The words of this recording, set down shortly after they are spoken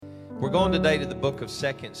We're going today to the book of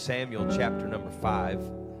 2 Samuel, chapter number 5.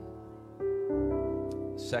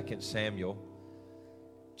 2 Samuel,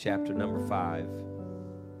 chapter number 5.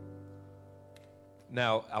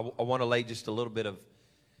 Now, I want to lay just a little bit of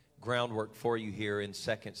groundwork for you here in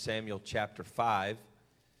 2 Samuel, chapter 5.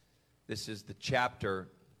 This is the chapter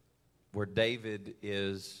where David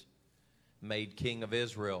is made king of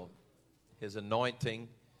Israel. His anointing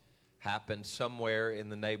happened somewhere in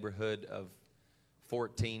the neighborhood of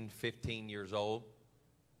 14, 15 years old.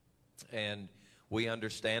 And we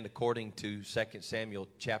understand, according to 2 Samuel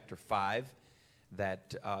chapter 5,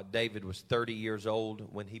 that David was 30 years old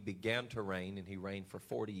when he began to reign, and he reigned for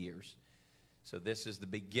 40 years. So this is the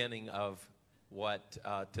beginning of what,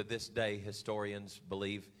 to this day, historians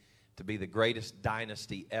believe to be the greatest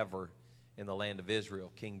dynasty ever in the land of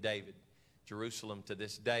Israel, King David. Jerusalem to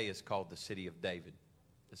this day is called the city of David.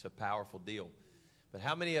 It's a powerful deal. But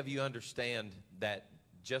how many of you understand that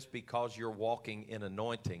just because you're walking in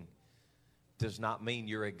anointing does not mean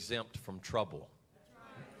you're exempt from trouble?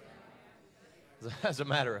 As a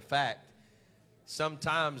matter of fact,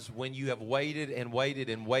 sometimes when you have waited and waited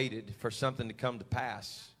and waited for something to come to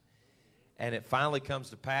pass, and it finally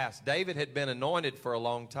comes to pass, David had been anointed for a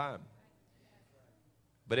long time.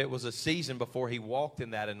 But it was a season before he walked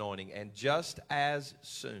in that anointing. And just as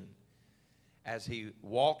soon as he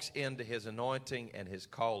walks into his anointing and his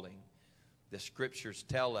calling, the scriptures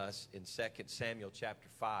tell us in 2 Samuel chapter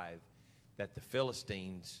 5 that the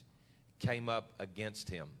Philistines came up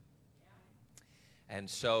against him. And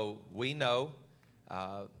so we know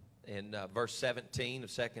in verse 17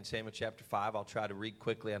 of 2 Samuel chapter 5, I'll try to read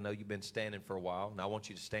quickly. I know you've been standing for a while, and I want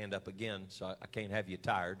you to stand up again, so I can't have you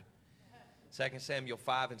tired. 2 Samuel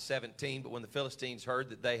 5 and 17, but when the Philistines heard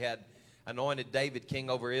that they had anointed David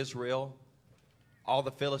king over Israel, all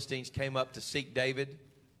the Philistines came up to seek David,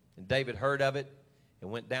 and David heard of it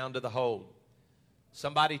and went down to the hold.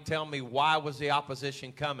 Somebody tell me, why was the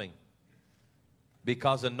opposition coming?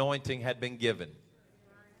 Because anointing had been given.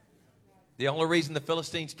 The only reason the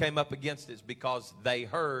Philistines came up against it is because they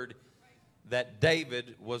heard that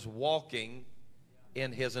David was walking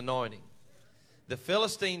in his anointing. The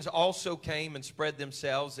Philistines also came and spread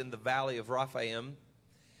themselves in the valley of Rephaim.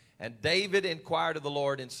 And David inquired of the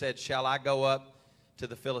Lord and said, shall I go up to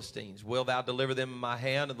the Philistines? Wilt thou deliver them in my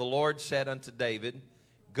hand? And the Lord said unto David,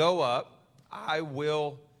 go up, I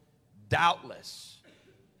will doubtless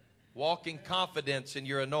walk in confidence in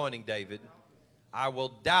your anointing, David. I will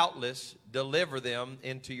doubtless deliver them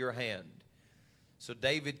into your hand. So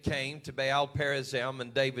David came to Baal Perazim,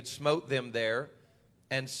 and David smote them there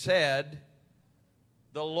and said,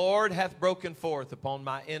 the Lord hath broken forth upon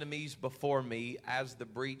my enemies before me as the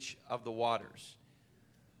breach of the waters.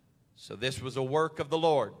 So this was a work of the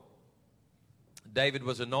Lord. David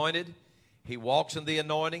was anointed. He walks in the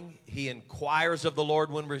anointing. He inquires of the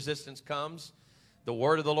Lord when resistance comes. The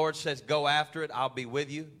word of the Lord says, go after it, I'll be with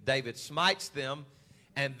you. David smites them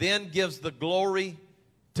and then gives the glory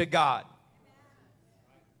to God.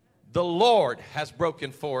 The Lord has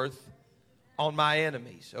broken forth on my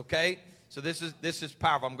enemies, okay? So this is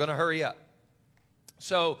powerful. I'm going to hurry up.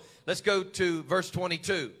 So let's go to verse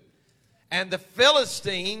 22. And the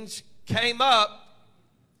Philistines came up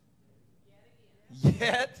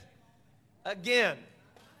yet again.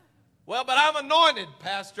 Well, but I'm anointed,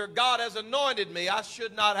 Pastor. God has anointed me. I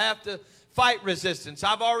should not have to fight resistance.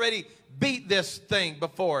 I've already beat this thing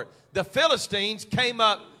before. The Philistines came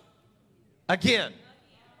up again.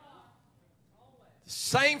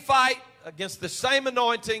 Same fight against the same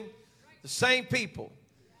anointing, the same people.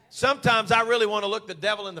 Sometimes I really want to look the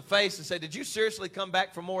devil in the face and say, did you seriously come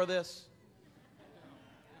back for more of this?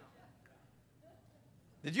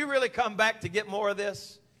 Did you really come back to get more of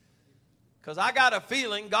this? Because I got a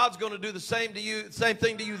feeling God's going to do the same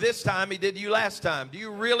thing to you this time he did to you last time. Do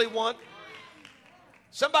you really want?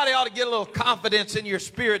 Somebody ought to get a little confidence in your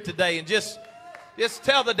spirit today and just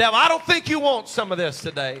tell the devil, I don't think you want some of this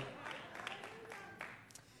today.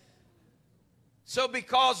 So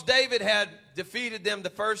because David had defeated them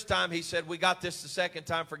the first time, he said, we got this the second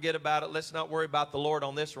time, forget about it. Let's not worry about the Lord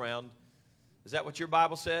on this round. Is that what your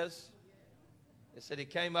Bible says? It said he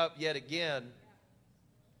came up yet again.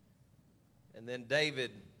 And then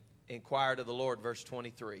David inquired of the Lord, verse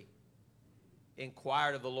 23.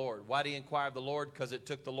 Inquired of the Lord. Why did he inquire of the Lord? Because it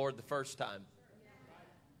took the Lord the first time.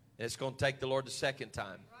 And it's going to take the Lord the second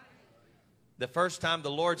time. The first time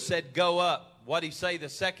the Lord said, go up. What did he say the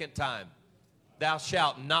second time? Thou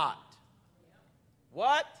shalt not.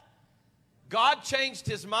 What? God changed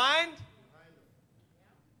his mind?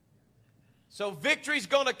 So victory's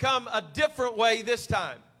going to come a different way this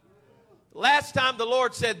time. Last time the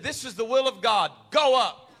Lord said, this is the will of God. Go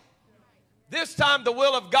up. This time the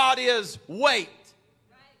will of God is wait,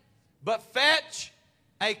 but fetch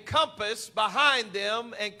a compass behind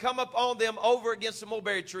them and come up on them over against the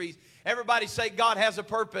mulberry trees. Everybody say, God has a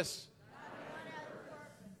purpose.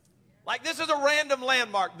 Like this is a random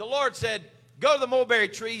landmark. The Lord said, go to the mulberry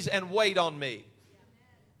trees and wait on me.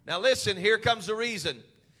 Now listen, here comes the reason.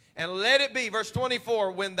 And let it be, verse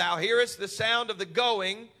 24, when thou hearest the sound of the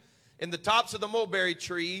going in the tops of the mulberry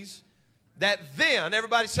trees, that then,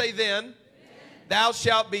 everybody say then, thou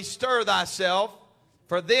shalt bestir thyself,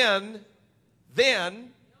 for then,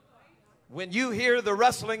 when you hear the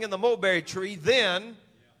rustling in the mulberry tree, then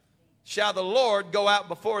shall the Lord go out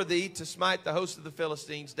before thee to smite the host of the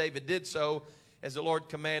Philistines. David did so as the Lord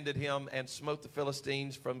commanded him and smote the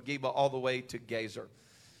Philistines from Geba all the way to Gazer.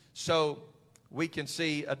 So we can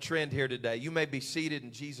see a trend here today. You may be seated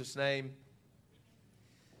in Jesus' name.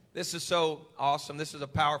 This is so awesome. This is a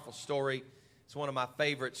powerful story. It's one of my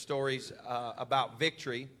favorite stories about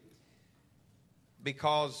victory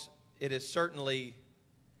because it is certainly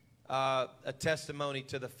a testimony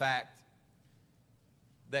to the fact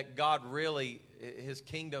that God really, his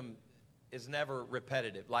kingdom is never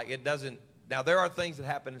repetitive. Like it doesn't, now there are things that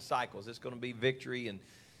happen in cycles. It's going to be victory and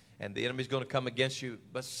the enemy's going to come against you.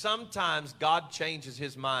 But sometimes God changes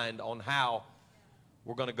his mind on how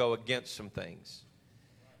we're going to go against some things.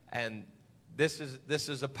 And this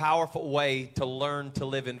is a powerful way to learn to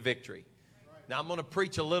live in victory. Now I'm going to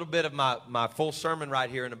preach a little bit of my full sermon right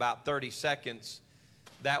here in about 30 seconds.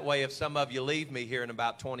 That way if some of you leave me here in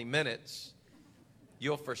about 20 minutes,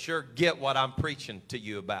 you'll for sure get what I'm preaching to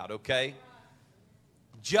you about, okay?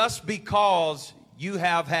 Just because you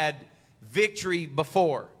have had victory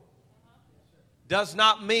before does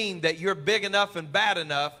not mean that you're big enough and bad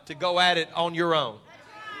enough to go at it on your own.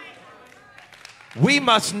 We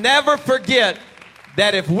must never forget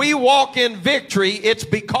that if we walk in victory, it's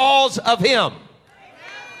because of him.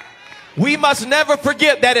 We must never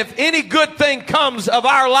forget that if any good thing comes of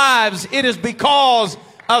our lives, it is because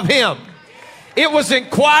of him. It was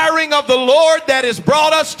inquiring of the Lord that has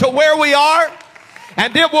brought us to where we are,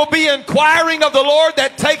 and it will be inquiring of the Lord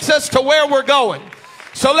that takes us to where we're going.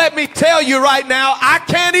 So let me tell you right now, I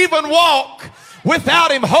can't even walk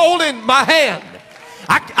without him holding my hand.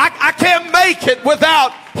 I can't make it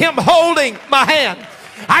without him holding my hand.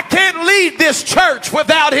 I can't lead this church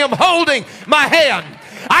without him holding my hand.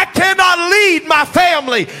 I cannot lead my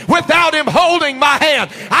family without him holding my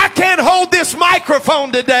hand. I can't hold this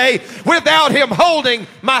microphone today without him holding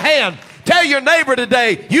my hand. Tell your neighbor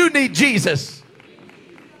today, you need Jesus.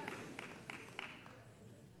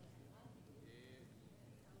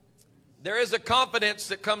 There is a confidence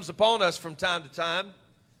that comes upon us from time to time.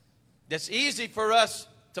 It's easy for us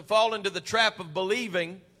to fall into the trap of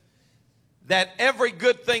believing that every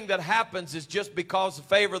good thing that happens is just because the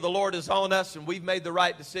favor of the Lord is on us and we've made the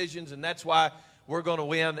right decisions and that's why we're going to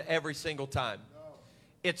win every single time.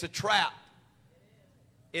 It's a trap.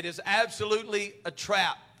 It is absolutely a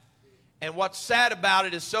trap. And what's sad about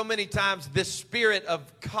it is so many times this spirit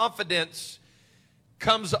of confidence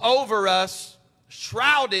comes over us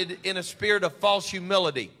shrouded in a spirit of false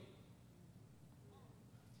humility.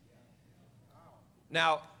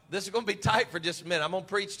 Now, this is going to be tight for just a minute. I'm going to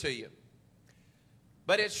preach to you.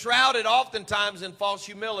 But it's shrouded oftentimes in false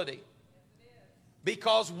humility.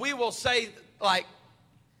 Because we will say like,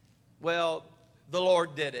 well, the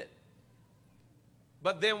Lord did it.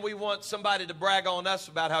 But then we want somebody to brag on us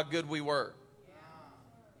about how good we were.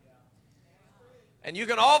 And you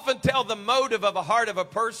can often tell the motive of a heart of a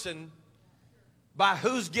person by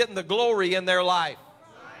who's getting the glory in their life.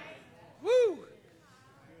 Woo!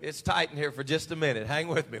 It's tight in here for just a minute. Hang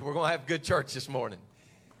with me. We're going to have good church this morning.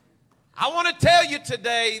 I want to tell you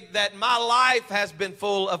today that my life has been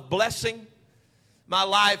full of blessing. My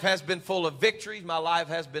life has been full of victories. My life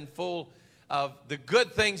has been full of the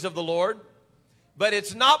good things of the Lord. But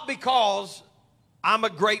it's not because I'm a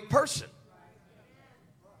great person.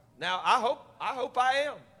 Now, I hope I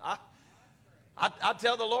am. I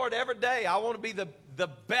tell the Lord every day, I want to be the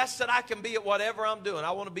best that I can be at whatever I'm doing.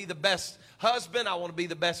 I want to be the best husband. I want to be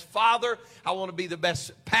the best father. I want to be the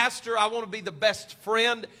best pastor. I want to be the best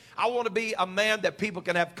friend. I want to be a man that people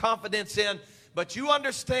can have confidence in. But you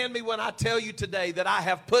understand me when I tell you today that I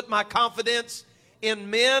have put my confidence in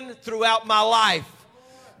men throughout my life.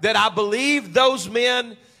 That I believe those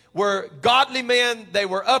men were godly men, they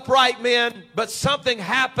were upright men, but something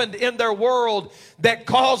happened in their world that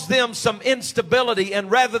caused them some instability.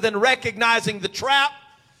 And rather than recognizing the trap,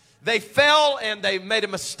 they fell and they made a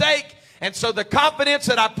mistake. And so the confidence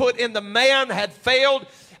that I put in the man had failed.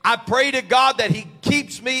 I pray to God that he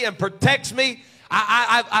keeps me and protects me.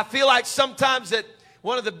 I feel like sometimes that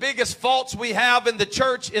one of the biggest faults we have in the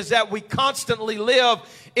church is that we constantly live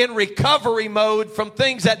in recovery mode from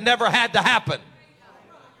things that never had to happen.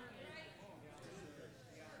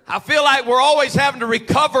 I feel like we're always having to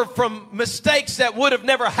recover from mistakes that would have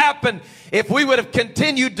never happened if we would have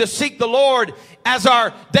continued to seek the Lord as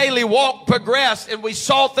our daily walk progressed and we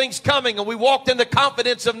saw things coming and we walked in the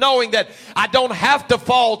confidence of knowing that I don't have to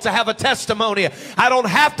fall to have a testimony. I don't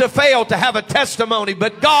have to fail to have a testimony,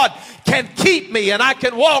 but God can keep me and I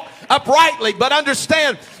can walk uprightly. But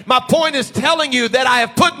understand, my point is telling you that I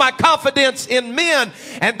have put my confidence in men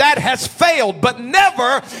and that has failed, but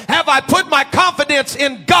never have I put my confidence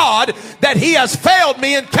in God that He has failed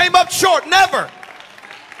me and came up short. Never.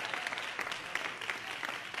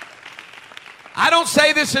 I don't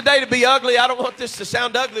say this today to be ugly. I don't want this to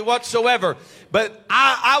sound ugly whatsoever. But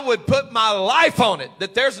I would put my life on it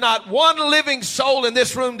that there's not one living soul in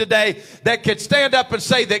this room today that could stand up and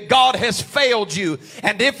say that God has failed you.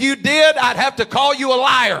 And if you did, I'd have to call you a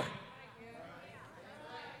liar.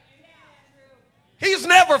 He's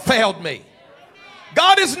never failed me.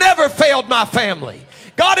 God has never failed my family.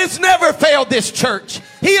 God has never failed this church.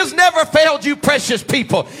 He has never failed you, precious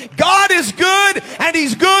people. God is good, and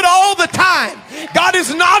He's good all the time. God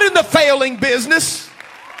is not in the failing business.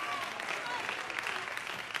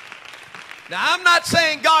 Now, I'm not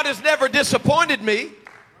saying God has never disappointed me,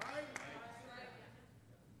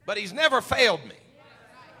 but He's never failed me.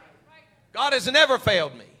 God has never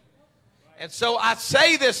failed me. And so I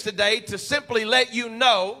say this today to simply let you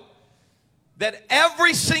know that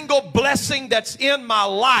every single blessing that's in my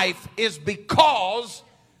life is because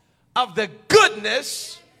of the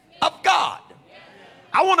goodness of God.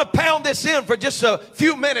 I want to pound this in for just a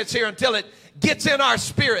few minutes here until it gets in our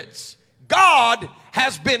spirits. God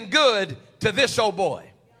has been good to this old boy.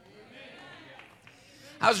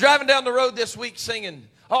 I was driving down the road this week singing,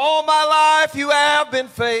 all my life you have been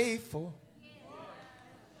faithful.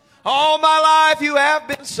 All my life you have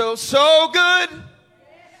been so, so good.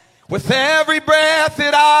 With every breath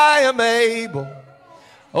that I am able,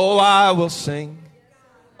 oh, I will sing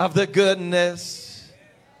of the goodness.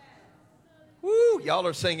 Woo, y'all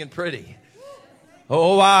are singing pretty.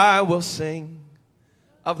 Oh, I will sing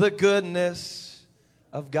of the goodness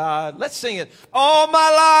of God. Let's sing it. All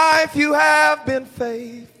my life you have been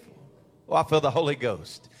faithful. Oh, I feel the Holy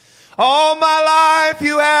Ghost. All my life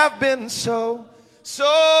you have been so,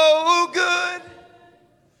 so good.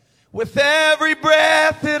 With every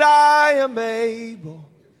breath that I am able,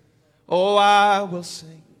 oh, I will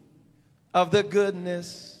sing of the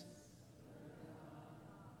goodness.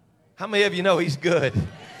 How many of you know He's good?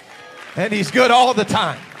 And He's good all the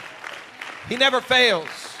time. He never fails.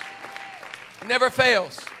 He never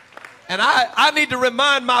fails. And I need to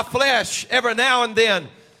remind my flesh every now and then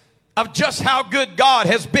of just how good God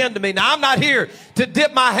has been to me. Now, I'm not here to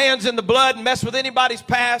dip my hands in the blood and mess with anybody's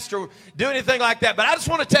past or do anything like that. But I just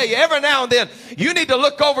want to tell you, every now and then, you need to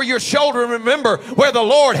look over your shoulder and remember where the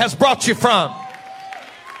Lord has brought you from.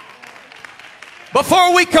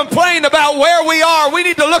 Before we complain about where we are, we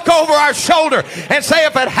need to look over our shoulder and say,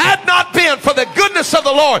 if it had not been for the goodness of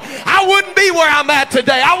the Lord, I wouldn't be where I'm at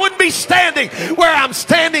today. I wouldn't be standing where I'm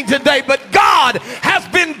standing today. But God has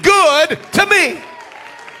been good to me.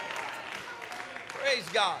 Praise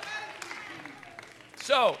God.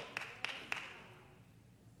 So,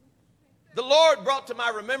 the Lord brought to my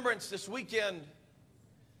remembrance this weekend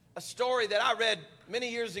a story that I read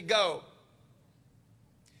many years ago.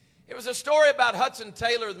 It was a story about Hudson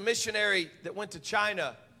Taylor, the missionary that went to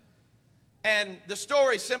China. And the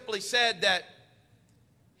story simply said that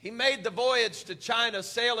he made the voyage to China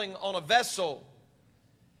sailing on a vessel.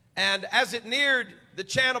 And as it neared the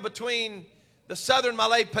channel between the southern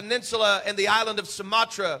Malay Peninsula and the island of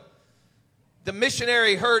Sumatra, the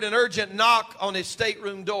missionary heard an urgent knock on his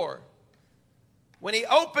stateroom door. When he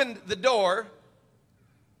opened the door,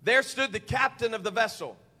 there stood the captain of the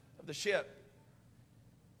vessel, of the ship.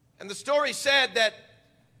 And the story said that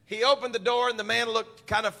he opened the door and the man looked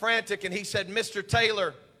kind of frantic and he said, Mr.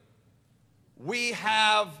 Taylor, we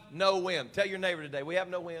have no wind. Tell your neighbor today, we have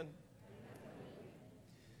no wind.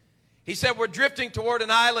 He said, we're drifting toward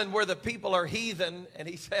an island where the people are heathen. And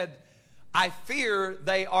he said, I fear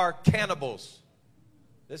they are cannibals.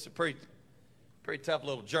 This is a pretty tough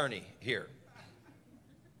little journey here.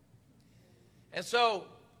 And so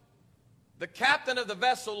the captain of the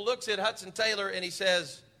vessel looks at Hudson Taylor and he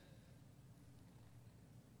says,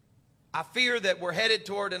 I fear that we're headed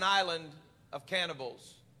toward an island of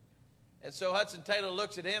cannibals. And so Hudson Taylor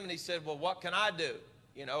looks at him and he said, well, what can I do?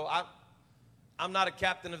 You know, I'm not a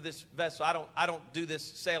captain of this vessel. I don't do this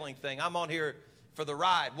sailing thing. I'm on here for the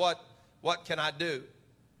ride. What can I do?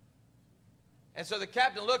 And so the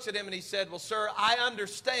captain looks at him and he said, well, sir, I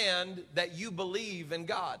understand that you believe in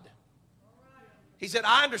God. He said,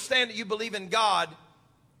 I understand that you believe in God,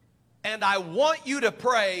 and I want you to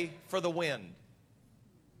pray for the wind.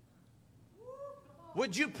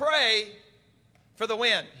 Would you pray for the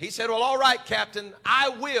wind? He said, well, all right, Captain, I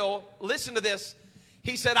will. Listen to this.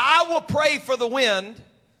 He said, I will pray for the wind,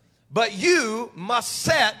 but you must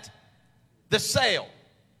set the sail.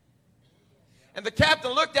 And the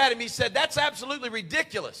captain looked at him. He said, that's absolutely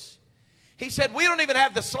ridiculous. He said, we don't even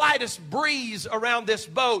have the slightest breeze around this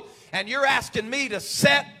boat, and you're asking me to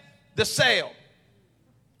set the sail.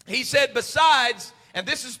 He said, besides, and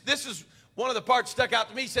this is one of the parts stuck out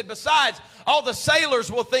to me. He said, besides, all the sailors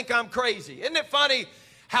will think I'm crazy. Isn't it funny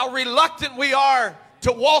how reluctant we are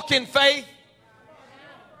to walk in faith?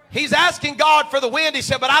 He's asking God for the wind. He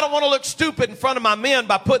said, but I don't want to look stupid in front of my men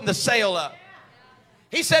by putting the sail up.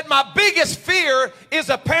 He said, my biggest fear is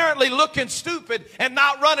apparently looking stupid and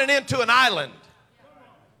not running into an island.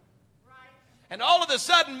 And all of a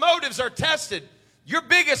sudden, motives are tested. Your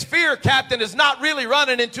biggest fear, Captain, is not really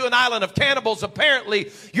running into an island of cannibals.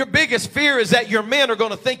 Apparently, your biggest fear is that your men are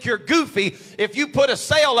going to think you're goofy if you put a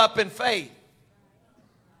sail up in faith.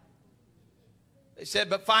 They said,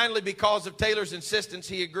 but finally, because of Taylor's insistence,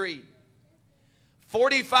 he agreed.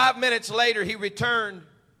 45 minutes later, he returned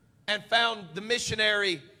and found the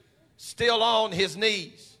missionary still on his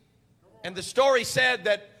knees. And the story said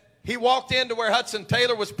that he walked into where Hudson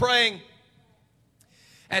Taylor was praying,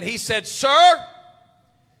 and he said, sir,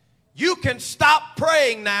 you can stop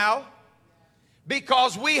praying now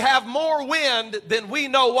because we have more wind than we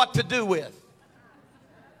know what to do with.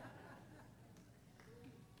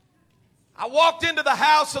 I walked into the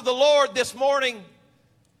house of the Lord this morning,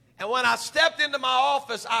 and when I stepped into my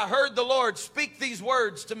office, I heard the Lord speak these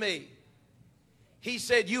words to me. He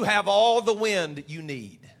said, you have all the wind you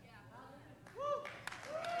need.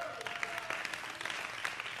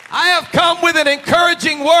 I have come with an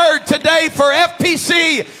encouraging word today for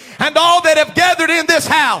FPC and all that have gathered in this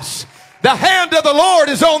house. The hand of the Lord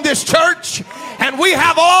is on this church, and we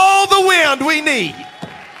have all the wind we need.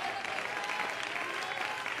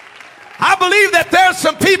 I believe that there's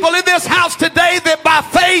some people in this house today that by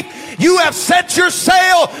faith you have set your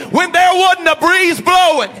sail when there wasn't a breeze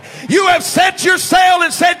blowing. You have set your sail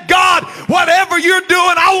and said, God, whatever you're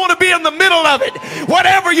doing, I want to be in the middle of it.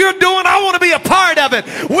 Whatever you're doing, I want to be a part of it.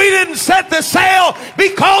 We didn't set the sail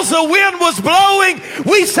because the wind was blowing.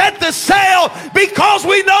 We set the sail because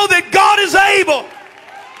we know that God is able.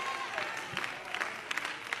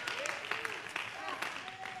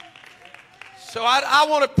 So I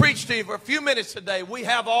want to preach to you for a few minutes today. We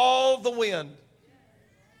have all the wind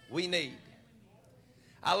we need.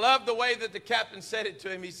 I love the way that the captain said it to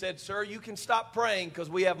him. He said, sir, you can stop praying because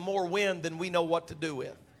we have more wind than we know what to do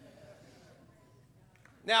with.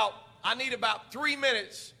 Now, I need about 3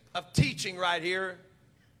 minutes of teaching right here,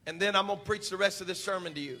 and then I'm going to preach the rest of this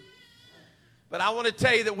sermon to you. But I want to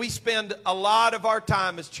tell you that we spend a lot of our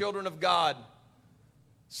time as children of God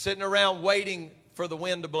sitting around waiting for the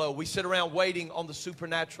wind to blow. We sit around waiting on the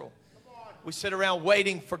supernatural. We sit around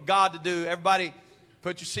waiting for God to do. Everybody,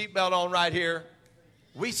 put your seatbelt on right here.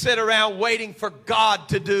 We sit around waiting for God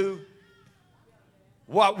to do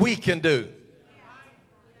what we can do.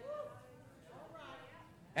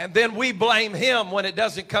 And then we blame Him when it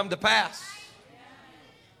doesn't come to pass.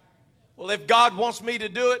 Well, if God wants me to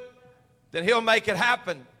do it, then He'll make it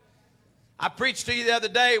happen. I preached to you the other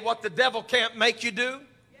day what the devil can't make you do.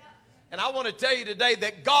 And I want to tell you today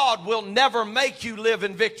that God will never make you live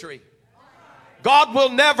in victory. God will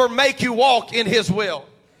never make you walk in His will.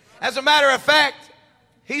 As a matter of fact,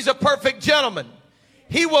 He's a perfect gentleman.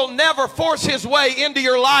 He will never force His way into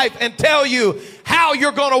your life and tell you how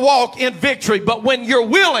you're going to walk in victory. But when you're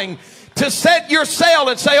willing to set your sail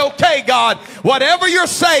and say, okay, God, whatever you're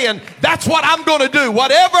saying, that's what I'm going to do.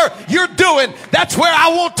 Whatever you're doing, that's where I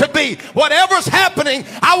want to be. Whatever's happening,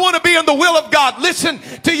 I want to be in the will of God. Listen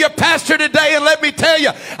to your pastor today and let me tell you,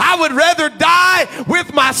 I would rather die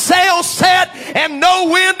with my sail set and no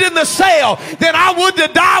wind in the sail than I would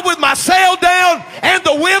to die with my sail down and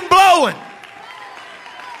the wind blowing.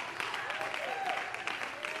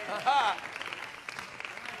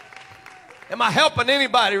 Am I helping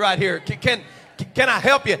anybody right here? Can I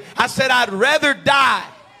help you? I said I'd rather die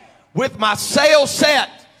with my sail set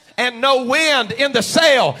and no wind in the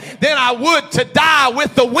sail than I would to die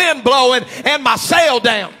with the wind blowing and my sail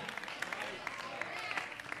down.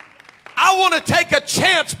 I want to take a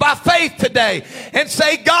chance by faith today and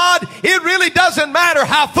say, God, it really doesn't matter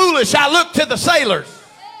how foolish I look to the sailors.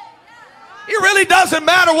 It really doesn't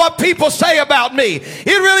matter what people say about me. It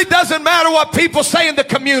really doesn't matter what people say in the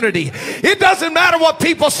community. It doesn't matter what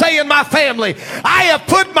people say in my family. I have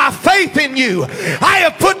put my faith in you. I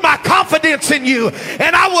have put my confidence in you.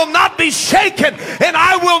 And I will not be shaken. And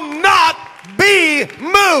I will not be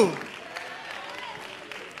moved.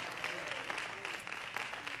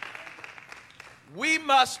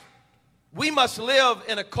 We must live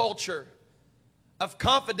in a culture of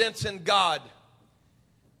confidence in God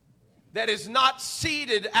that is not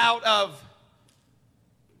seeded out of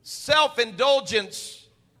self-indulgence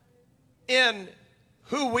in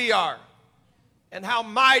who we are and how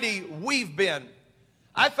mighty we've been.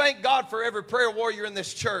 I thank God for every prayer warrior in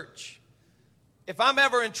this church. If I'm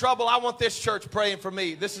ever in trouble, I want this church praying for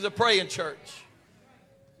me. This is a praying church.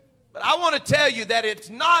 But I want to tell you that it's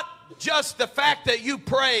not just the fact that you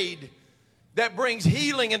prayed that brings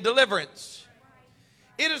healing and deliverance.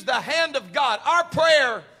 It is the hand of God. Our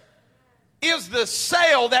prayer is the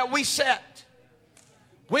sail that we set.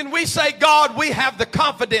 When we say, God, we have the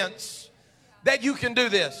confidence that you can do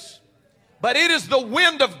this. But it is the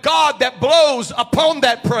wind of God that blows upon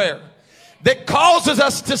that prayer that causes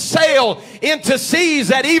us to sail into seas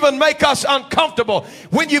that even make us uncomfortable.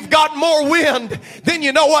 When you've got more wind than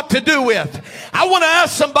you know what to do with. I want to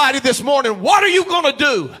ask somebody this morning, what are you going to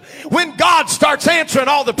do when God starts answering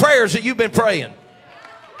all the prayers that you've been praying?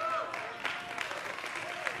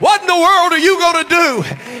 What in the world are you going to do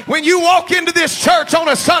when you walk into this church on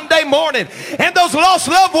a Sunday morning and those lost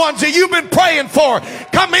loved ones that you've been praying for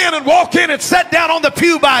come in and walk in and sit down on the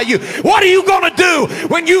pew by you? What are you going to do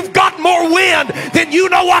when you've got more wind than you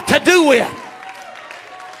know what to do with?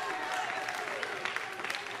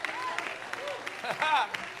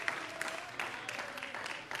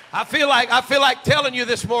 I feel like telling you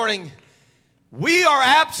this morning, we are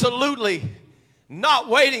absolutely not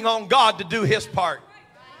waiting on God to do his part.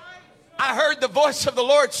 I heard the voice of the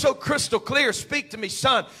Lord so crystal clear speak to me,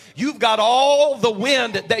 son, you've got all the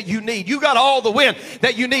wind that you need. You got all the wind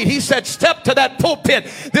that you need. He said, step to that pulpit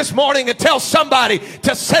this morning and tell somebody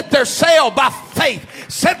to set their sail by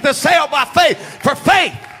faith. Set the sail by faith. For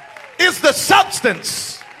faith is the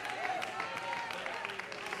substance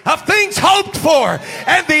of things hoped for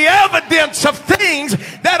and the evidence of things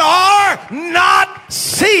that are not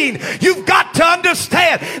seen. You've got to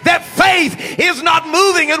understand that faith is not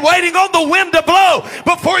moving and waiting on the wind to blow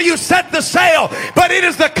before you set the sail, but it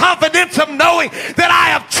is the confidence of knowing that I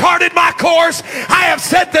have charted my course, I have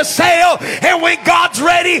set the sail, and when God's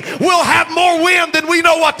ready, we'll have more wind than we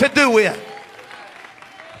know what to do with.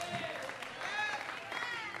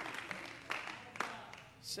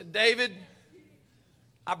 Said, David,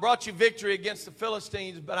 I brought you victory against the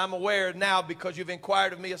Philistines, but I'm aware now because you've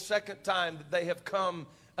inquired of me a second time that they have come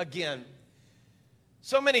again.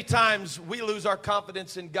 So many times we lose our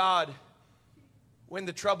confidence in God when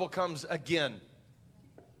the trouble comes again.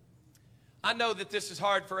 I know that this is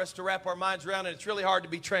hard for us to wrap our minds around, and it's really hard to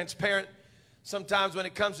be transparent sometimes when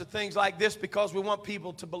it comes to things like this because we want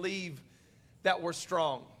people to believe that we're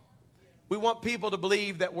strong. We want people to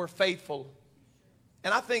believe that we're faithful.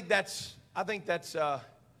 And I think that's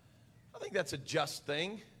a just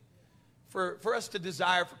thing for us to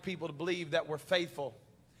desire for people to believe that we're faithful.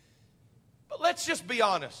 But let's just be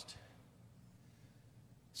honest.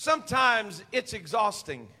 Sometimes it's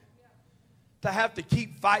exhausting to have to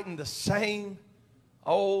keep fighting the same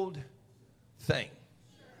old thing.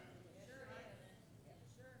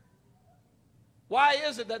 Why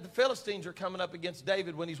is it that the Philistines are coming up against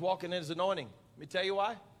David when he's walking in his anointing? Let me tell you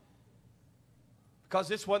why. Because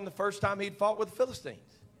this wasn't the first time he'd fought with the Philistines.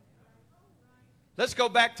 Let's go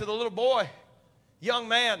back to the little boy, young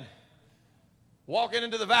man, walking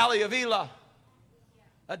into the valley of Elah,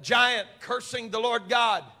 a giant cursing the Lord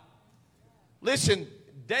God. Listen,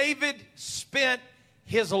 David spent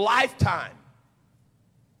his lifetime,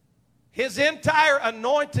 his entire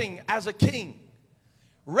anointing as a king,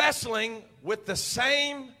 wrestling with the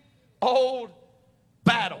same old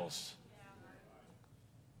battles.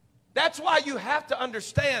 That's why you have to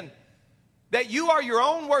understand that you are your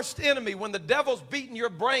own worst enemy when the devil's beating your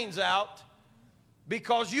brains out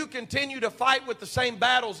because you continue to fight with the same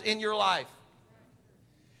battles in your life.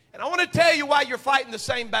 And I want to tell you why you're fighting the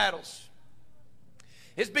same battles.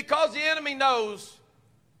 It's because the enemy knows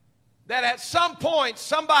that at some point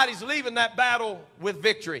somebody's leaving that battle with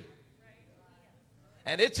victory.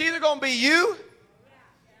 And it's either going to be you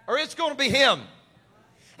or it's going to be him.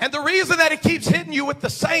 And the reason that he keeps hitting you with the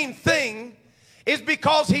same thing is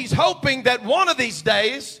because he's hoping that one of these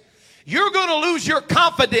days you're going to lose your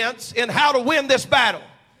confidence in how to win this battle.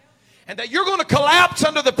 And that you're going to collapse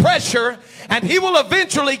under the pressure, and he will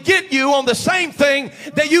eventually get you on the same thing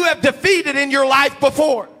that you have defeated in your life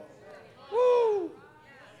before. Woo.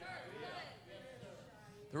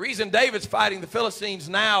 The reason David's fighting the Philistines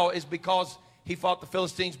now is because he fought the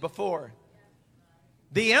Philistines before.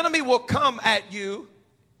 The enemy will come at you.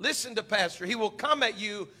 Listen to Pastor. He will come at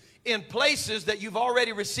you in places that you've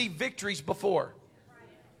already received victories before.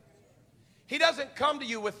 He doesn't come to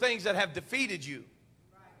you with things that have defeated you.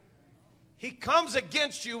 He comes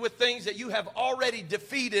against you with things that you have already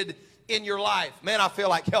defeated in your life. Man, I feel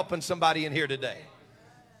like helping somebody in here today.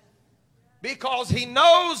 Because he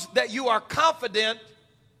knows that you are confident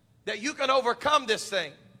that you can overcome this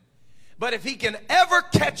thing. But if he can ever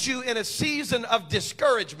catch you in a season of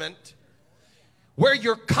discouragement where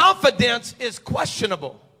your confidence is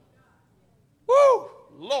questionable, woo,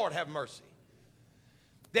 Lord have mercy,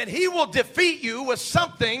 then he will defeat you with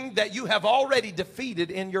something that you have already defeated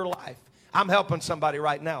in your life. I'm helping somebody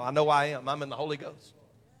right now. I know I am. I'm in the Holy Ghost.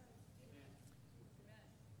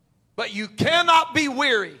 But you cannot be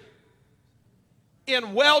weary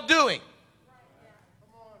in well-doing.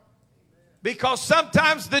 Because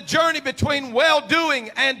sometimes the journey between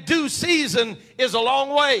well-doing and due season is a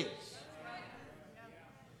long ways.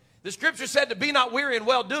 The scripture said to be not weary in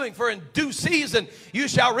well-doing, for in due season you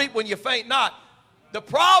shall reap when you faint not. The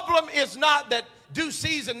problem is not that due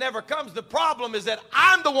season never comes. The problem is that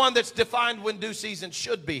I'm the one that's defined when due season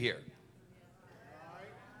should be here.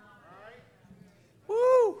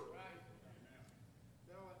 Woo!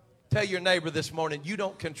 Tell your neighbor this morning, you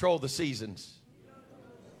don't control the seasons.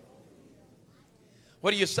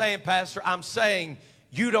 What are you saying, Pastor? I'm saying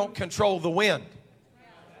you don't control the wind.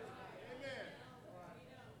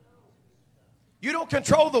 You don't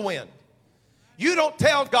control the wind. You don't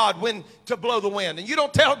tell God when to blow the wind. And you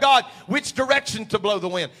don't tell God which direction to blow the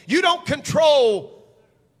wind. You don't control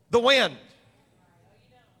the wind.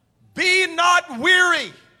 Be not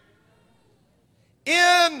weary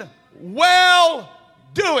in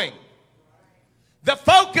well-doing. The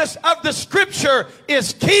focus of the scripture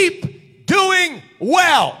is keep doing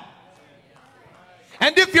well.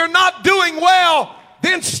 And if you're not doing well,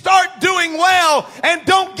 then start doing well and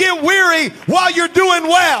don't get weary while you're doing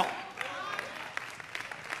well.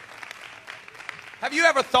 Have you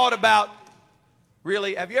ever thought about,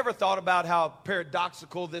 have you ever thought about how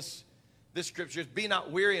paradoxical this scripture is? Be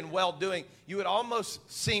not weary in well-doing. You would almost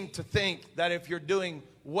seem to think that if you're doing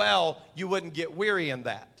well, you wouldn't get weary in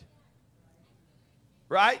that.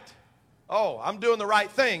 Right? Oh, I'm doing the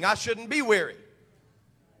right thing. I shouldn't be weary.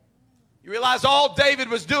 You realize all David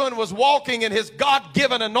was doing was walking in his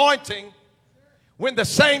God-given anointing when the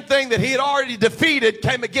same thing that he had already defeated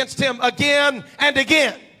came against him again and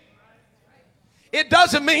again. It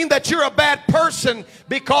doesn't mean that you're a bad person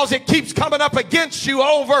because it keeps coming up against you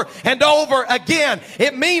over and over again.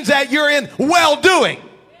 It means that you're in well-doing.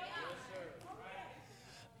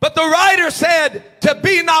 But the writer said to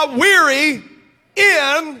be not weary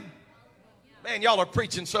in, man, y'all are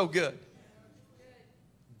preaching so good.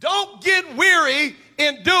 Don't get weary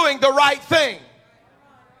in doing the right thing,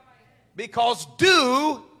 because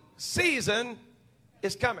due season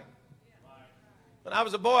is coming. When I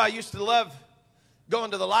was a boy, I used to love going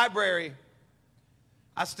to the library.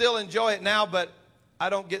 I still enjoy it now, but I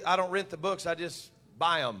don't rent the books. I just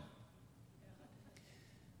buy them.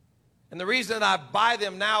 And the reason I buy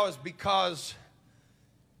them now is because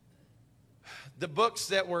the books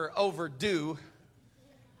that were overdue,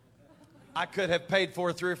 I could have paid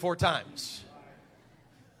for 3 or 4 times.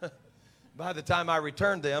 By the time I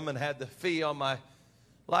returned them and had the fee on my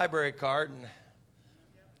library card, and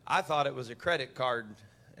I thought it was a credit card,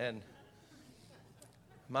 and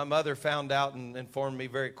my mother found out and informed me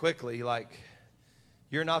very quickly, like,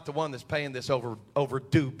 you're not the one that's paying this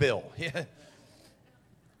overdue bill.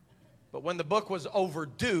 But when the book was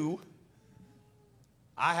overdue,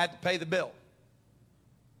 I had to pay the bill.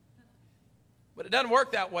 But it doesn't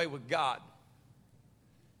work that way with God,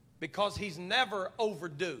 because he's never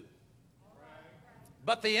overdue.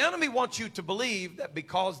 But the enemy wants you to believe that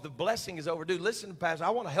because the blessing is overdue. Listen, Pastor, I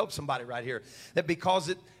want to help somebody right here. That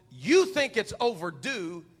because you think it's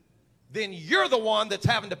overdue, then you're the one that's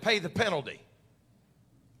having to pay the penalty.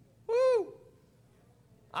 Woo!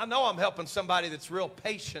 I know I'm helping somebody that's real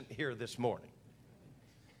patient here this morning.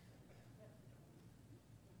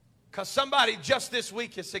 Because somebody just this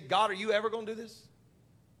week has said, God, are you ever going to do this?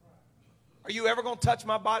 Are you ever going to touch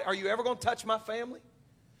my body? Are you ever going to touch my family?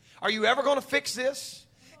 Are you ever going to fix this?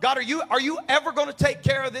 God, are you ever going to take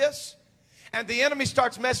care of this? And the enemy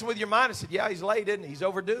starts messing with your mind and said, yeah, he's late, isn't he? He's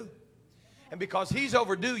overdue. And because he's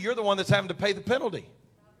overdue, you're the one that's having to pay the penalty.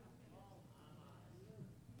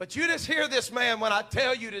 But you just hear this man when I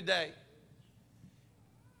tell you today,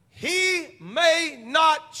 he may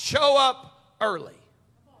not show up early.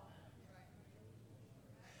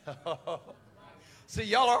 See,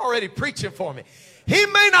 y'all are already preaching for me. He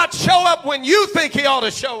may not show up when you think he ought to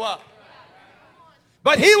show up,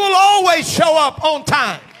 but he will always show up on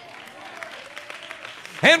time.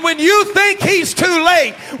 And when you think he's too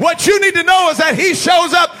late, what you need to know is that he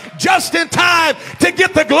shows up just in time to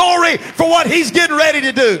get the glory for what he's getting ready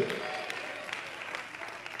to do.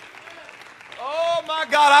 Oh my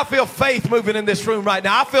God, I feel faith moving in this room right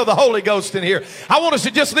now. I feel the Holy Ghost in here. I want us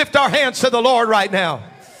to just lift our hands to the Lord right now.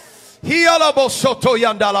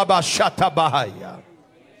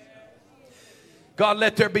 God,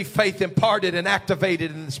 let there be faith imparted and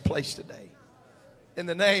activated in this place today. In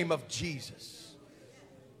the name of Jesus.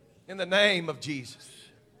 In the name of Jesus.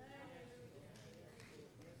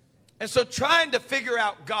 And so trying to figure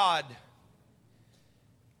out God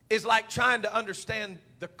is like trying to understand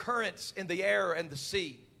the currents in the air and the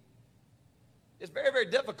sea. It's very, very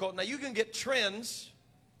difficult. Now you can get trends,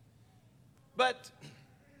 but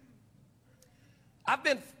I've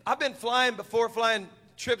been flying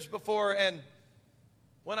trips before, and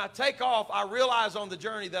when I take off, I realize on the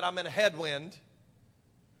journey that I'm in a headwind.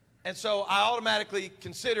 And so I automatically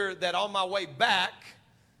consider that on my way back,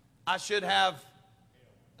 I should have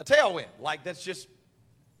a tailwind. Like that's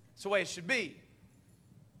the way it should be.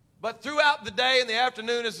 But throughout the day and the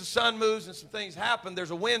afternoon as the sun moves and some things happen,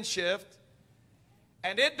 there's a wind shift.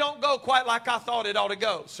 And it don't go quite like I thought it ought to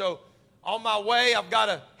go. So on my way, I've got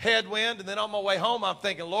a headwind. And then on my way home, I'm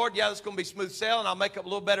thinking, Lord, yeah, this is going to be smooth sailing. I'll make up a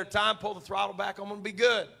little better time, pull the throttle back. I'm going to be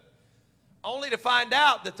good. Only to find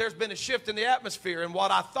out that there's been a shift in the atmosphere, and what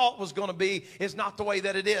I thought was going to be is not the way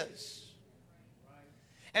that it is.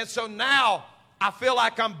 And so now I feel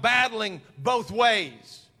like I'm battling both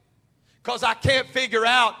ways because I can't figure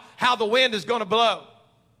out how the wind is going to blow.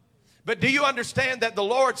 But do you understand that the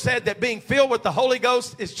Lord said that being filled with the Holy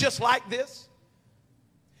Ghost is just like this?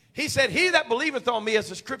 He said, he that believeth on me, as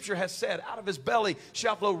the scripture has said, out of his belly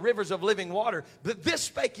shall flow rivers of living water. But this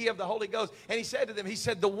spake he of the Holy Ghost. And he said to them, he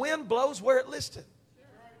said, the wind blows where it listeth.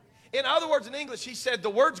 In other words, in English, he said, the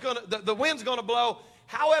wind's going to blow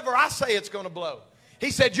however I say it's going to blow.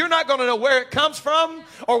 He said, you're not going to know where it comes from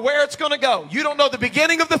or where it's going to go. You don't know the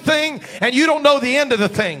beginning of the thing, and you don't know the end of the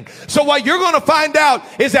thing. So what you're going to find out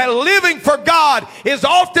is that living for God is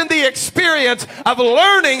often the experience of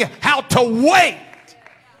learning how to wait.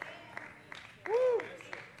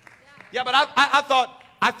 Yeah, but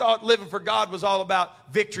I thought living for God was all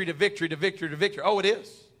about victory to victory to victory to victory. Oh, it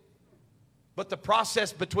is. But the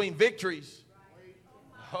process between victories.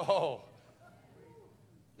 Oh.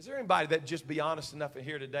 Is there anybody that just be honest enough in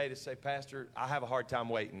here today to say, Pastor, I have a hard time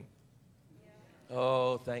waiting?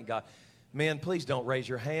 Oh, thank God. Men, please don't raise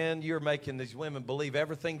your hand. You're making these women believe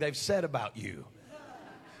everything they've said about you.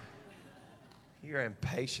 You're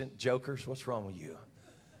impatient jokers. What's wrong with you?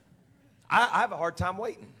 I have a hard time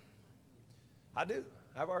waiting. I do.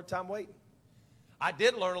 I have a hard time waiting. I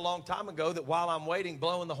did learn a long time ago that while I'm waiting,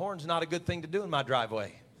 blowing the horn's not a good thing to do in my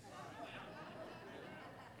driveway.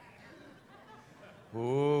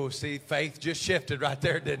 Ooh, see, faith just shifted right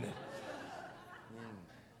there, didn't it?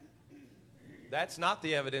 That's not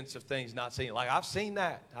the evidence of things not seen. Like, I've seen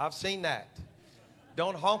that. I've seen that.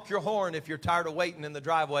 Don't honk your horn if you're tired of waiting in the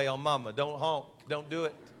driveway on mama. Don't honk. Don't do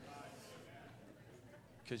it.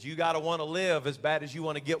 Because you got to want to live as bad as you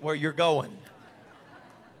want to get where you're going.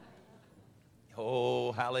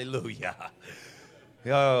 Oh, hallelujah.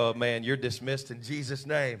 Oh, man, you're dismissed in Jesus'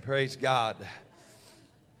 name. Praise God.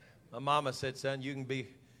 My mama said, son, you can be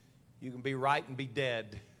right and be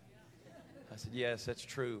dead. I said, yes, that's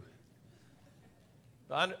true.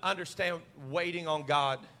 But understand, waiting on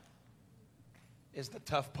God is the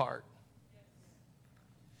tough part.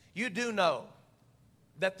 You do know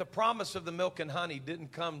that the promise of the milk and honey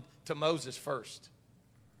didn't come to Moses first.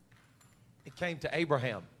 It came to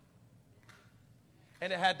Abraham.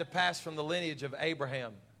 And it had to pass from the lineage of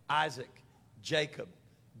Abraham, Isaac, Jacob,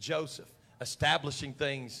 Joseph, establishing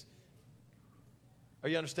things. Are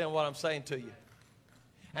you understand what I'm saying to you?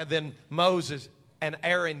 And then Moses and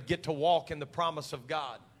Aaron get to walk in the promise of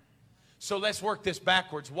God. So let's work this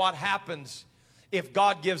backwards. What happens if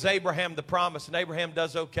God gives Abraham the promise and Abraham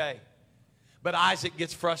does okay, but Isaac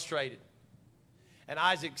gets frustrated? And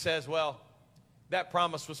Isaac says, well, that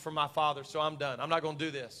promise was for my father, so I'm done. I'm not going to do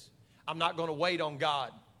this. I'm not going to wait on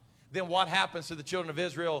God. Then what happens to the children of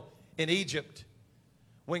Israel in Egypt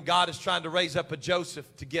when God is trying to raise up a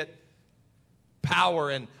Joseph to get power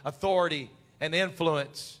and authority and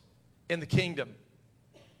influence in the kingdom?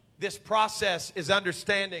 This process is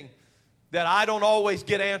understanding that I don't always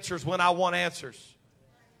get answers when I want answers.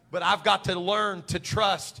 But I've got to learn to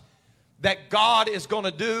trust that God is going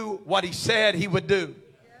to do what He said He would do.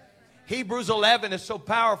 Hebrews 11 is so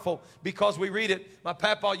powerful because we read it. My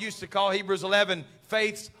papa used to call Hebrews 11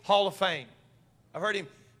 Faith's Hall of Fame. I've heard him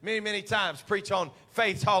many, many times preach on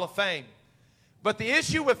Faith's Hall of Fame. But the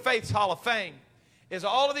issue with Faith's Hall of Fame is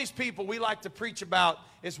all of these people we like to preach about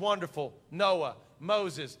is wonderful. Noah,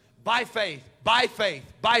 Moses, by faith, by faith,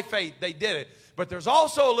 by faith, they did it. But there's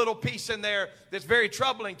also a little piece in there that's very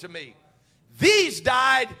troubling to me. These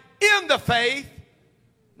died in the faith,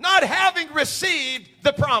 not having received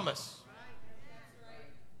the promise.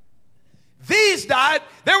 These died.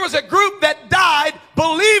 There was a group that died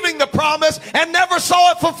believing the promise and never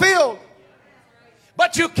saw it fulfilled.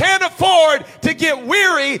 But you can't afford to get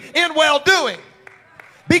weary in well-doing,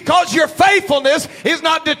 because your faithfulness is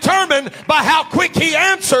not determined by how quick He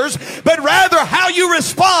answers, but rather how you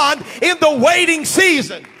respond in the waiting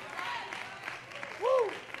season.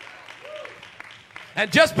 And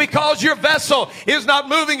just because your vessel is not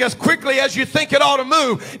moving as quickly as you think it ought to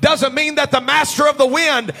move doesn't mean that the master of the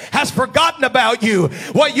wind has forgotten about you.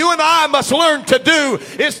 What you and I must learn to do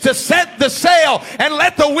is to set the sail and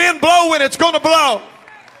let the wind blow when it's going to blow.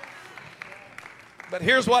 But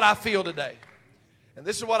here's what I feel today. And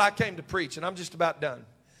this is what I came to preach, and I'm just about done.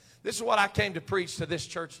 This is what I came to preach to this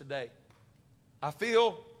church today. I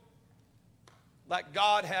feel like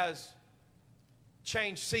God has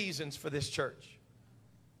changed seasons for this church.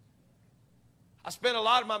 I spent a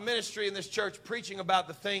lot of my ministry in this church preaching about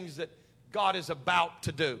the things that God is about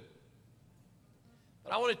to do.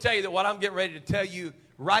 But I want to tell you that what I'm getting ready to tell you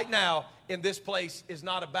right now in this place is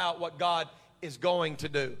not about what God is going to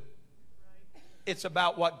do. It's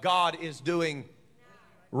about what God is doing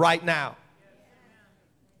right now.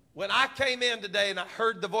 When I came in today and I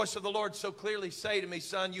heard the voice of the Lord so clearly say to me,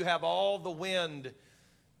 son, you have all the wind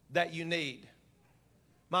that you need,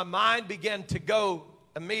 my mind began to go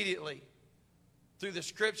immediately through the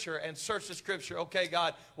scripture and search the scripture. Okay,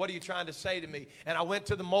 God, what are you trying to say to me? And I went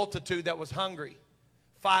to the multitude that was hungry.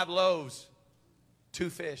 5 loaves,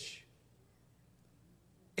 2 fish.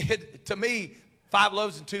 To me, 5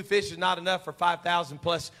 loaves and 2 fish is not enough for 5,000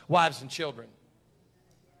 plus wives and children.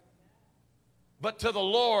 But to the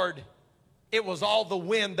Lord, it was all the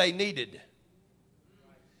wind they needed.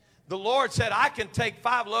 The Lord said, I can take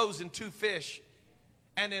 5 loaves and 2 fish,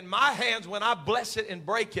 and in my hands, when I bless it and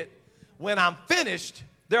break it, when I'm finished,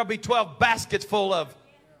 there'll be 12 baskets full of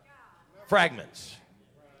fragments.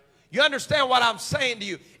 You understand what I'm saying to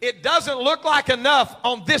you? It doesn't look like enough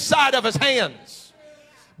on this side of His hands.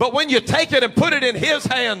 But when you take it and put it in His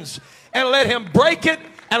hands and let Him break it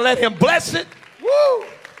and let Him bless it, woo!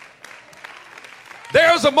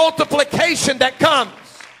 There's a multiplication that comes.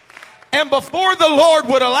 And before the Lord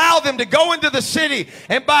would allow them to go into the city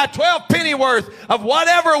and buy 12 penny worth of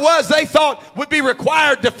whatever it was they thought would be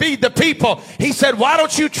required to feed the people, He said, why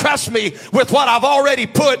don't you trust me with what I've already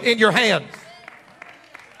put in your hands?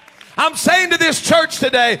 I'm saying to this church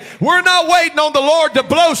today, we're not waiting on the Lord to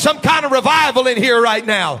blow some kind of revival in here right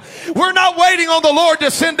now. We're not waiting on the Lord to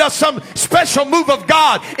send us some special move of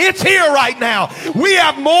God. It's here right now. We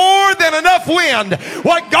have more than enough wind.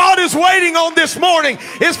 What God is waiting on this morning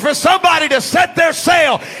is for somebody to set their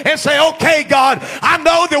sail and say, okay, God, I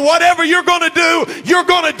know that whatever you're going to do, you're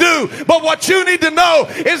going to do. But what you need to know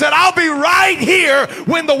is that I'll be right here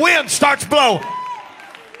when the wind starts blowing.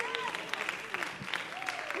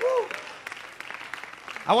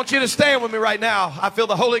 I want you to stand with me right now. I feel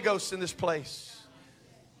the Holy Ghost in this place.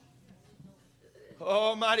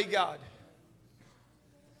 Almighty God.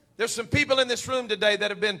 There's some people in this room today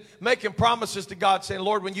that have been making promises to God saying,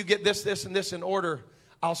 Lord, when you get this, this, and this in order,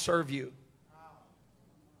 I'll serve you.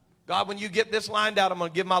 God, when you get this lined out, I'm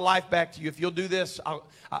going to give my life back to you. If you'll do this,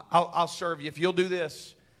 I'll serve you. If you'll do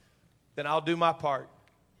this, then I'll do my part.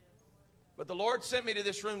 But the Lord sent me to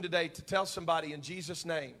this room today to tell somebody in Jesus'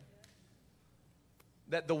 name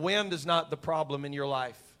that the wind is not the problem in your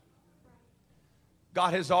life.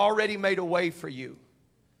 God has already made a way for you.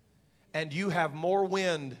 And you have more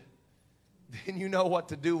wind than you know what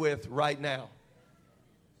to do with right now.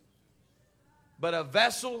 But a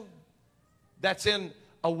vessel that's in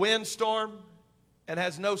a windstorm and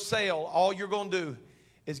has no sail, all you're going to do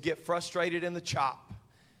is get frustrated in the chop.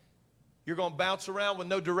 You're going to bounce around with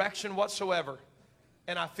no direction whatsoever.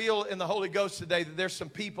 And I feel in the Holy Ghost today that there's some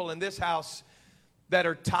people in this house that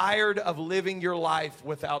are tired of living your life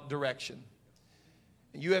without direction.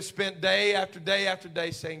 You have spent day after day after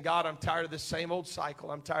day saying, God, I'm tired of this same old cycle.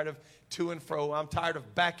 I'm tired of to and fro. I'm tired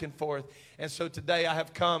of back and forth. And so today I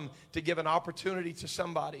have come to give an opportunity to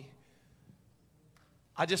somebody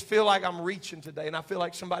I just feel like I'm reaching today, and I feel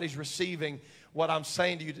like somebody's receiving what I'm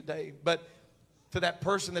saying to you today. But to that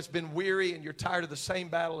person that's been weary and you're tired of the same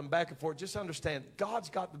battle and back and forth, just understand, God's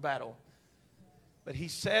got the battle. But he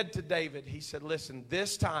said to David, he said, listen,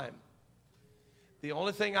 this time, the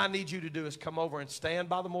only thing I need you to do is come over and stand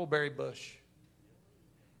by the mulberry bush.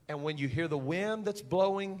 And when you hear the wind that's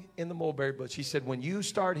blowing in the mulberry bush, he said, when you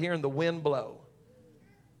start hearing the wind blow,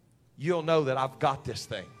 you'll know that I've got this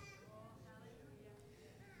thing.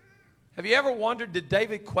 Have you ever wondered, did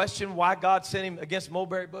David question why God sent him against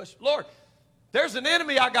mulberry bush? Lord, there's an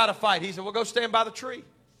enemy I got to fight. He said, well, go stand by the tree.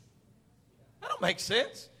 That don't make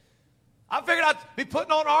sense. I figured I'd be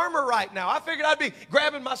putting on armor right now. I figured I'd be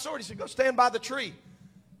grabbing my sword. He said, go stand by the tree.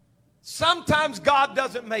 Sometimes God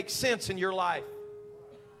doesn't make sense in your life.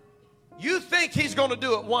 You think he's going to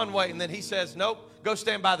do it one way, and then he says, nope, go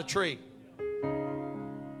stand by the tree.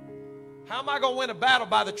 How am I going to win a battle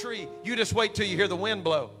by the tree? You just wait till you hear the wind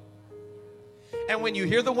blow. And when you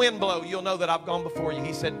hear the wind blow, you'll know that I've gone before you.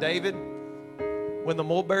 He said, David, when the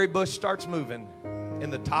mulberry bush starts moving in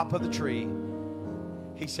the top of the tree,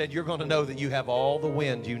 he said, you're going to know that you have all the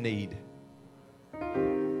wind you need.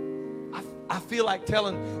 I feel like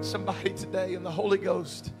telling somebody today in the Holy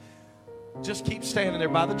Ghost, just keep standing there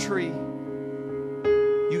by the tree.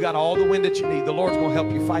 You got all the wind that you need. The Lord's going to help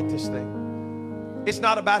you fight this thing. It's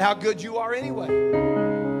not about how good you are anyway.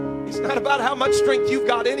 It's not about how much strength you've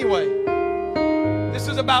got anyway. This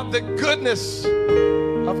is about the goodness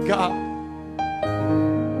of God.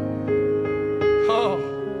 Oh.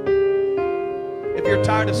 If you're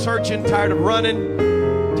tired of searching, tired of running,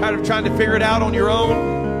 tired of trying to figure it out on your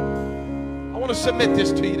own, I want to submit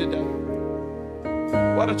this to you today.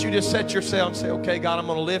 Why don't you just set yourself and say, okay, God, I'm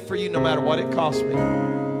going to live for you no matter what it costs me.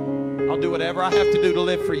 I'll do whatever I have to do to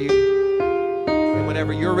live for you. And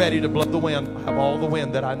whenever you're ready to blow the wind, I have all the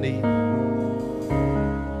wind that I need.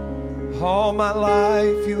 All my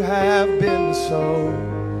life you have been so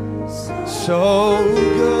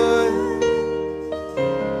good.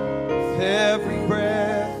 With every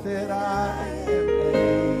breath that I am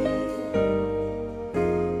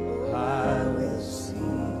able, I will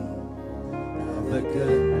sing of the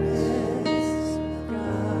goodness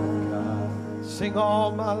of God. Sing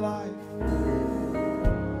all my life.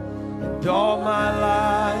 And all my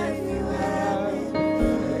life you have been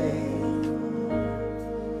faithful.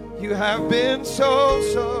 You have been so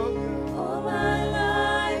good. All my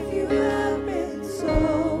life you have been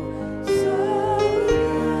so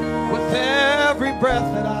good. With every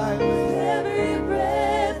breath that I am able. Every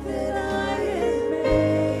breath that I am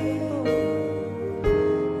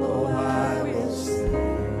able, oh, I will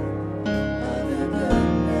sing of the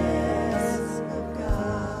goodness of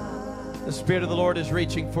God. The Spirit of the Lord is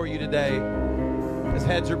reaching for you today. As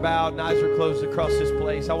heads are bowed and eyes are closed across this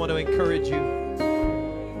place, I want to encourage you.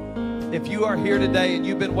 If you are here today and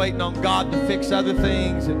you've been waiting on God to fix other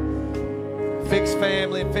things and fix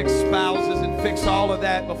family and fix spouses and fix all of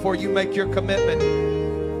that before you make your commitment,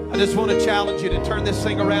 I just want to challenge you to turn this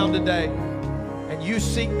thing around today and you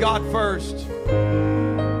seek God first.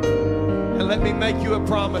 And let me make you a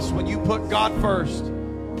promise. When you put God first,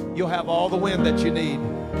 you'll have all the wind that you need.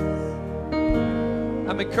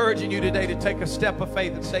 I'm encouraging you today to take a step of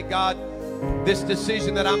faith and say, God, this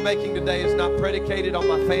decision that I'm making today is not predicated on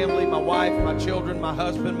my family, my wife, my children, my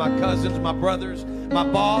husband, my cousins, my brothers, my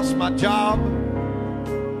boss, my job.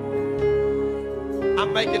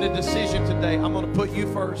 I'm making a decision today. I'm going to put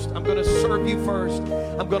you first. I'm going to serve you first.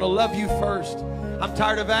 I'm going to love you first. I'm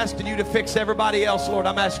tired of asking you to fix everybody else, Lord.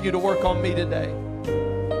 I'm asking you to work on me today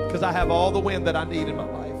because I have all the wind that I need in my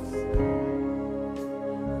life.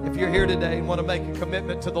 If you're here today and want to make a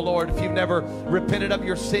commitment to the Lord, if you've never repented of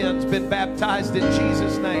your sins, been baptized in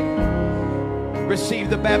Jesus' name, received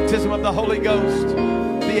the baptism of the Holy Ghost,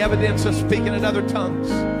 the evidence of speaking in other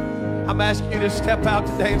tongues, I'm asking you to step out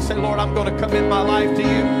today and say, Lord, I'm going to commit my life to you.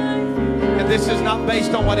 And this is not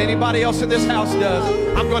based on what anybody else in this house does.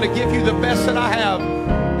 I'm going to give you the best that I have,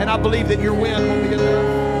 and I believe that your wind will be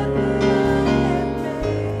enough.